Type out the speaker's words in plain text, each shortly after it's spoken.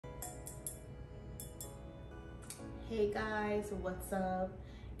Hey guys, what's up?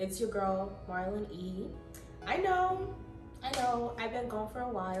 It's your girl, Marlene E. I know, I've been gone for a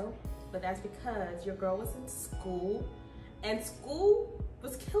while, but that's because your girl was in school, and school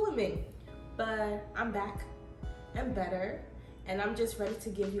was killing me. But I'm back and better, and I'm just ready to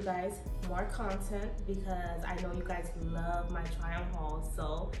give you guys more content because I know you guys love my try on haul.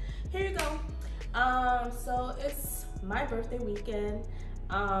 So here you go. So it's my birthday weekend.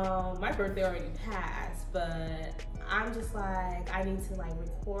 My birthday already passed, but I'm just like, I need to like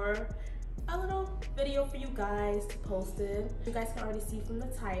record a little video for you guys to post it. You guys can already see from the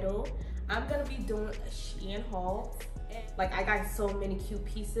title, I'm gonna be doing a SHEIN haul. Like, I got so many cute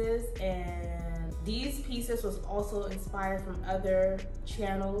pieces, and these pieces was also inspired from other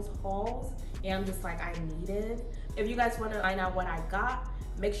channels hauls, and I'm just like, I need it. If you guys want to find out what I got,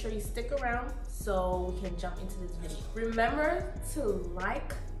 make sure you stick around so we can jump into this video. Remember to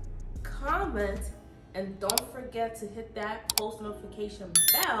like, comment, and don't forget to hit that post notification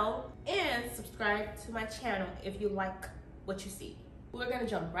bell and subscribe to my channel if you like what you see. We're gonna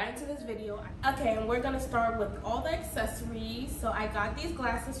jump right into this video. Okay, and we're gonna start with all the accessories. So I got these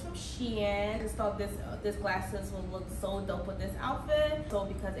glasses from SHEIN. I just thought this glasses would look so dope with this outfit. So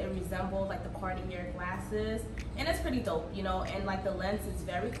because it resembles like the Cartier glasses, and it's pretty dope, you know, and like the lens is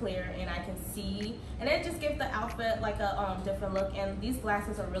very clear and I can see, and it just gives the outfit like a different look. And these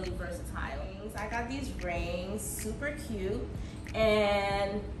glasses are really versatile. I got these rings, super cute,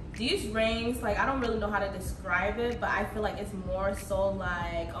 and these rings, like, I don't really know how to describe it, but I feel like it's more so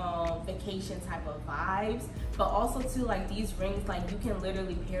like vacation type of vibes. But also too, like, these rings, like, you can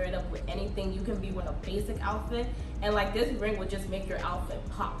literally pair it up with anything. You can be with a basic outfit, and like this ring would just make your outfit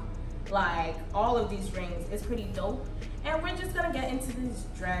pop. Like, all of these rings, it's pretty dope. And we're just gonna get into this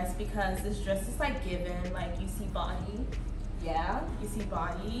dress because this dress is like given, like, you see body, yeah, you see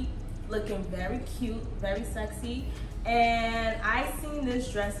body, looking very cute, very sexy. And I seen this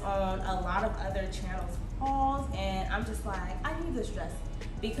dress on a lot of other channels hauls, and I'm just like, I need this dress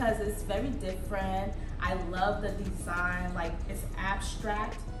because it's very different. I love the design, like, it's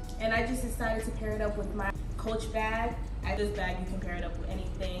abstract, and I just decided to pair it up with my Coach bag. This bag, you can pair it up with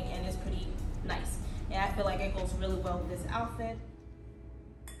anything, and it's pretty nice, and I feel like it goes really well with this outfit.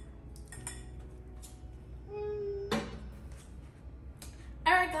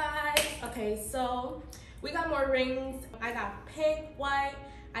 Alright guys, okay, so we got more rings. I got pink, white.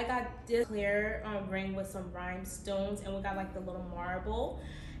 I got this clear ring with some rhinestones, and we got like the little marble.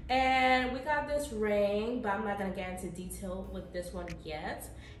 And we got this ring, but I'm not gonna get into detail with this one yet.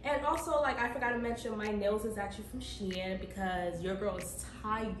 And also, like, I forgot to mention, my nails is actually from SHEIN because your girl is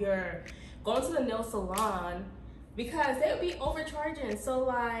tired going to the nail salon because they'll be overcharging. So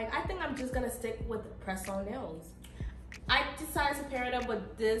like, I think I'm just gonna stick with press-on nails. I decided to pair it up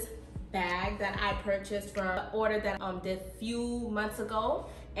with this bag that I purchased from an order that did a few months ago,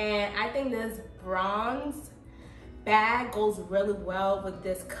 and I think this bronze bag goes really well with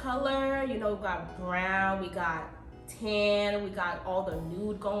this color. You know, we got brown, we got tan, we got all the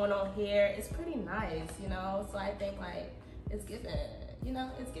nude going on here. It's pretty nice, you know, so I think like it's given, you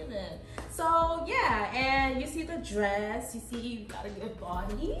know, it's given. So yeah, and you see the dress, you see you got a good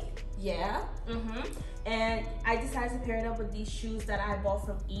body, yeah. And I decided to pair it up with these shoes that I bought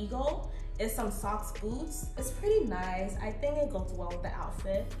from Eagle. It's some socks boots. It's pretty nice. I think it goes well with the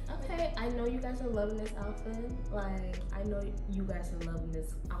outfit. Okay, I know you guys are loving this outfit. Like, I know you guys are loving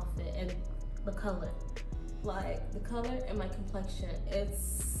this outfit and the color. Like, the color and my complexion.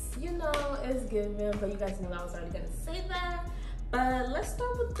 It's, you know, it's given, but you guys knew I was already gonna say that. But let's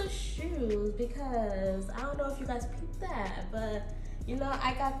start with the shoes because I don't know if you guys peeped that, but you know,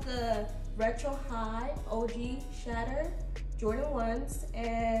 I got the retro high OG Shatter Jordan 1s,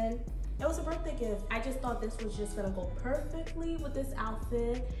 and it was a birthday gift. I just thought this was just gonna go perfectly with this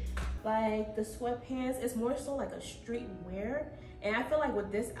outfit. Like, the sweatpants is more so like a street wear, and I feel like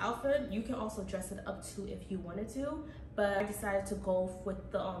with this outfit you can also dress it up too if you wanted to, but I decided to go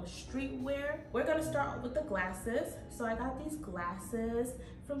with the street wear. We're gonna start with the glasses. So I got these glasses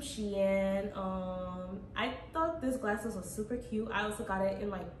from SHEIN. I thought these glasses were super cute. I also got it in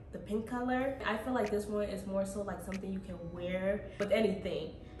like the pink color. I feel like this one is more so like something you can wear with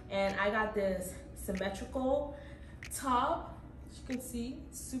anything. And I got this symmetrical top. As you can see,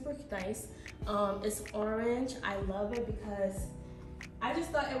 it's super nice. It's orange. I love it because I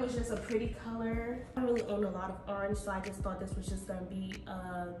just thought it was just a pretty color. I don't really own a lot of orange, so I just thought this was just gonna be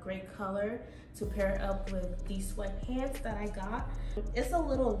a great color to pair up with these sweatpants that I got. It's a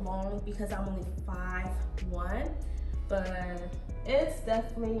little long because I'm only 5'1", but it's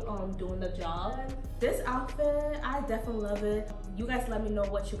definitely doing the job. This outfit, I definitely love it. You guys let me know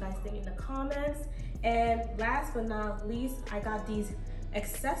what you guys think in the comments. And last but not least, I got these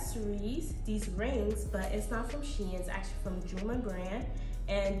accessories, these rings, but it's not from SHEIN, it's actually from Juma brand.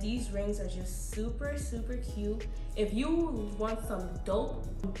 And these rings are just super cute. If you want some dope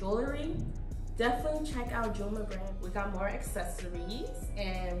jewelry, definitely check out Juma brand. We got more accessories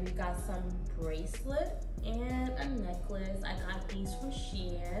and we got some bracelet and a necklace. I got these from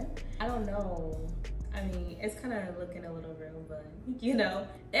SHEIN. I don't know, I mean, it's kind of looking a little real, but you know,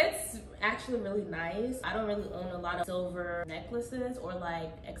 it's actually really nice. I don't really own a lot of silver necklaces or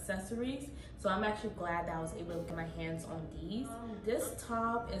like accessories, so I'm actually glad that I was able to get my hands on these. This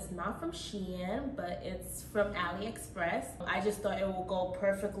top is not from SHEIN, but it's from AliExpress. I just thought it will go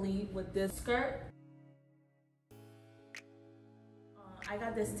perfectly with this skirt. I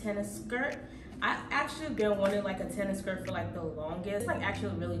got this tennis skirt. I actually been wanting like a tennis skirt for like the longest. It's like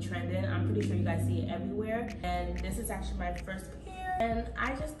actually really trending. I'm pretty sure you guys see it everywhere. And this is actually my first pair. And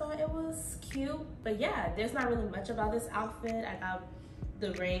I just thought it was cute. But yeah, there's not really much about this outfit. I got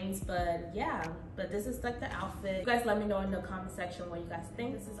the rings, but yeah. But this is like the outfit. You guys let me know in the comment section what you guys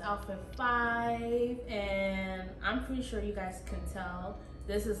think. This is outfit 5. And I'm pretty sure you guys can tell.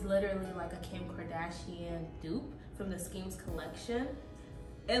 This is literally like a Kim Kardashian dupe from the Skims collection.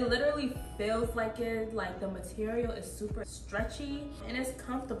 It literally feels like it, like the material is super stretchy and it's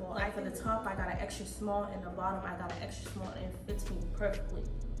comfortable. Like for the top, I got an extra small, and the bottom, I got an extra small, and it fits me perfectly.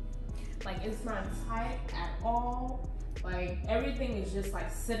 Like it's not tight at all. Like everything is just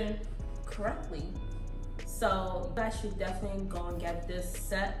like sitting correctly. So you guys should definitely go and get this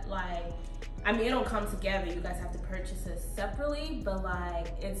set. Like, I mean, it don't come together. You guys have to purchase it separately, but like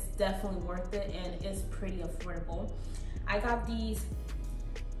it's definitely worth it and it's pretty affordable. I got these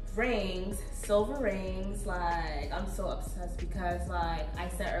rings, silver rings. Like I'm so obsessed because like I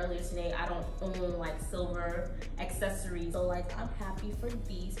said earlier today, I don't own like silver accessories, so like I'm happy for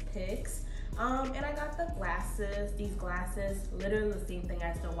these picks. And I got the glasses. These glasses, literally the same thing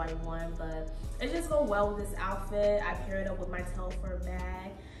as the white one, but it just go well with this outfit. I pair it up with my Telfar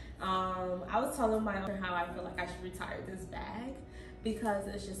bag. I was telling my owner how I feel like I should retire this bag because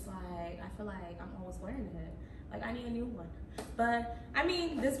it's just like I feel like I'm always wearing it. Like I need a new one. But I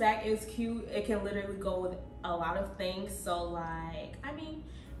mean, this bag is cute. It can literally go with a lot of things. So like, I mean,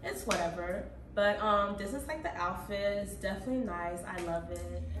 it's whatever. But this is like the outfit. It's definitely nice. I love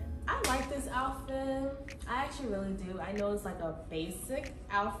it. I like this outfit. I actually really do. I know it's like a basic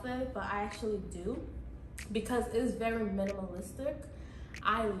outfit, but I actually do because it's very minimalistic.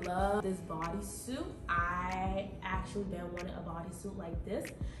 I love this bodysuit. I actually been wanting a bodysuit like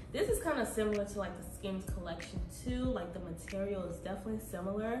this. This is kind of similar to like the Skims collection too. Like the material is definitely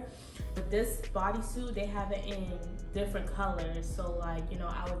similar. But this bodysuit, they have it in different colors. So like, you know,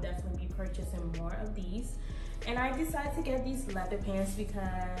 I would definitely be purchasing more of these. And I decided to get these leather pants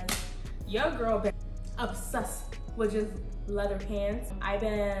because your girl been obsessed with just leather pants. I've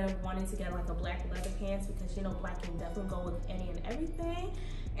been wanting to get like a black leather pants because you know black can definitely go with any and everything,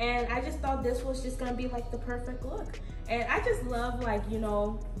 and I just thought this was just gonna be like the perfect look. And I just love like, you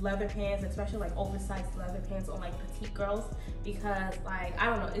know, leather pants, especially like oversized leather pants on like petite girls, because like I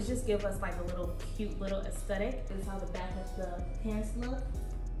don't know, it just gives us like a little cute little aesthetic. This is how the back of the pants look.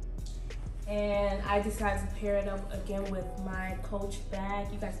 And I decided to pair it up again with my Coach bag.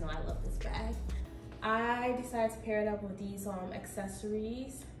 You guys know I love this bag. I decided to pair it up with these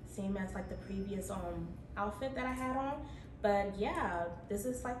accessories, same as like the previous outfit that I had on. But yeah, this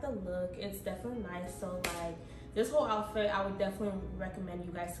is like the look. It's definitely nice. So like this whole outfit, I would definitely recommend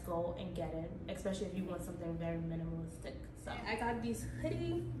you guys go and get it, especially if you want something very minimalistic. So I got these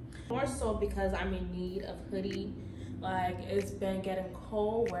hoodie, more so because I'm in need of hoodie. Like it's been getting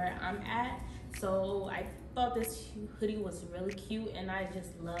cold where I'm at, so I thought this hoodie was really cute, and I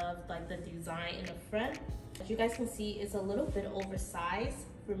just loved like the design in the front. As you guys can see, it's a little bit oversized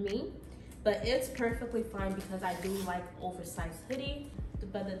for me, but it's perfectly fine because I do like oversized hoodie.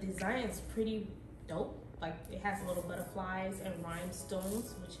 But the design is pretty dope. Like it has little butterflies and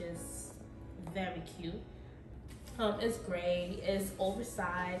rhinestones, which is very cute. It's gray, it's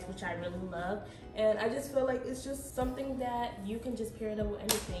oversized, which I really love, and I just feel like it's just something that you can just pair it up with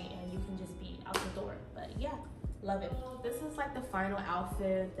anything and you can just be out the door. But yeah, love it. So this is like the final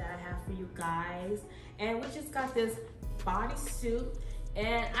outfit that I have for you guys, and we just got this bodysuit,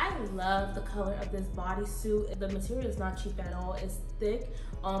 and I love the color of this bodysuit. The material is not cheap at all. It's thick.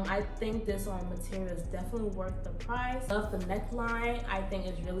 I think this material is definitely worth the price. Love the neckline. I think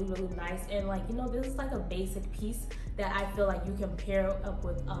it's really nice, and like, you know, this is like a basic piece that I feel like you can pair up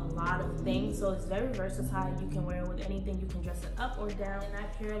with a lot of things. So it's very versatile. You can wear it with anything. You can dress it up or down. And I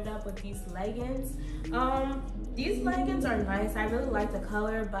paired it up with these leggings. These leggings are nice. I really like the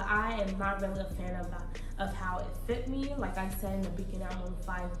color, but I am not really a fan of how it fit me. Like I said in the beginning, I'm on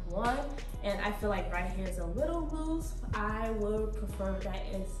 5'1", and I feel like right here is a little loose. I would prefer that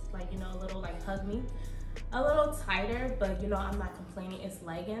it's like, you know, a little like hug me, a little tighter, but you know, I'm not complaining. It's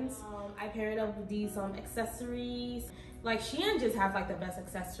leggings. I paired up with these accessories. Like Shein just have like the best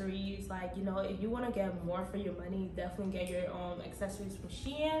accessories. Like, you know, if you want to get more for your money, definitely get your accessories from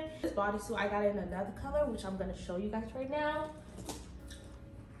Shein. This bodysuit I got it in another color, which I'm gonna show you guys right now.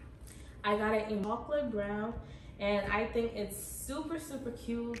 I got it in chocolate brown, and I think it's super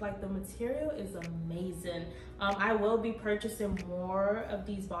cute. Like the material is amazing. I will be purchasing more of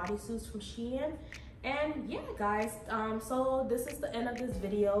these bodysuits from Shein. And yeah guys, so this is the end of this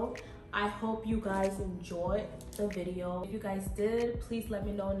video. I hope you guys enjoyed the video. If you guys did, please let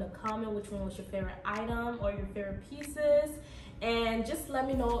me know in the comment which one was your favorite item or your favorite pieces. And just let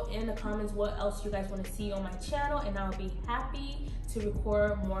me know in the comments what else you guys want to see on my channel, and I'll be happy to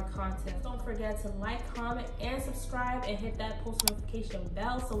record more content. Don't forget to like, comment, and subscribe, and hit that post notification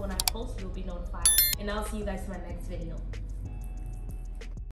bell so when I post, you'll be notified. And I'll see you guys in my next video.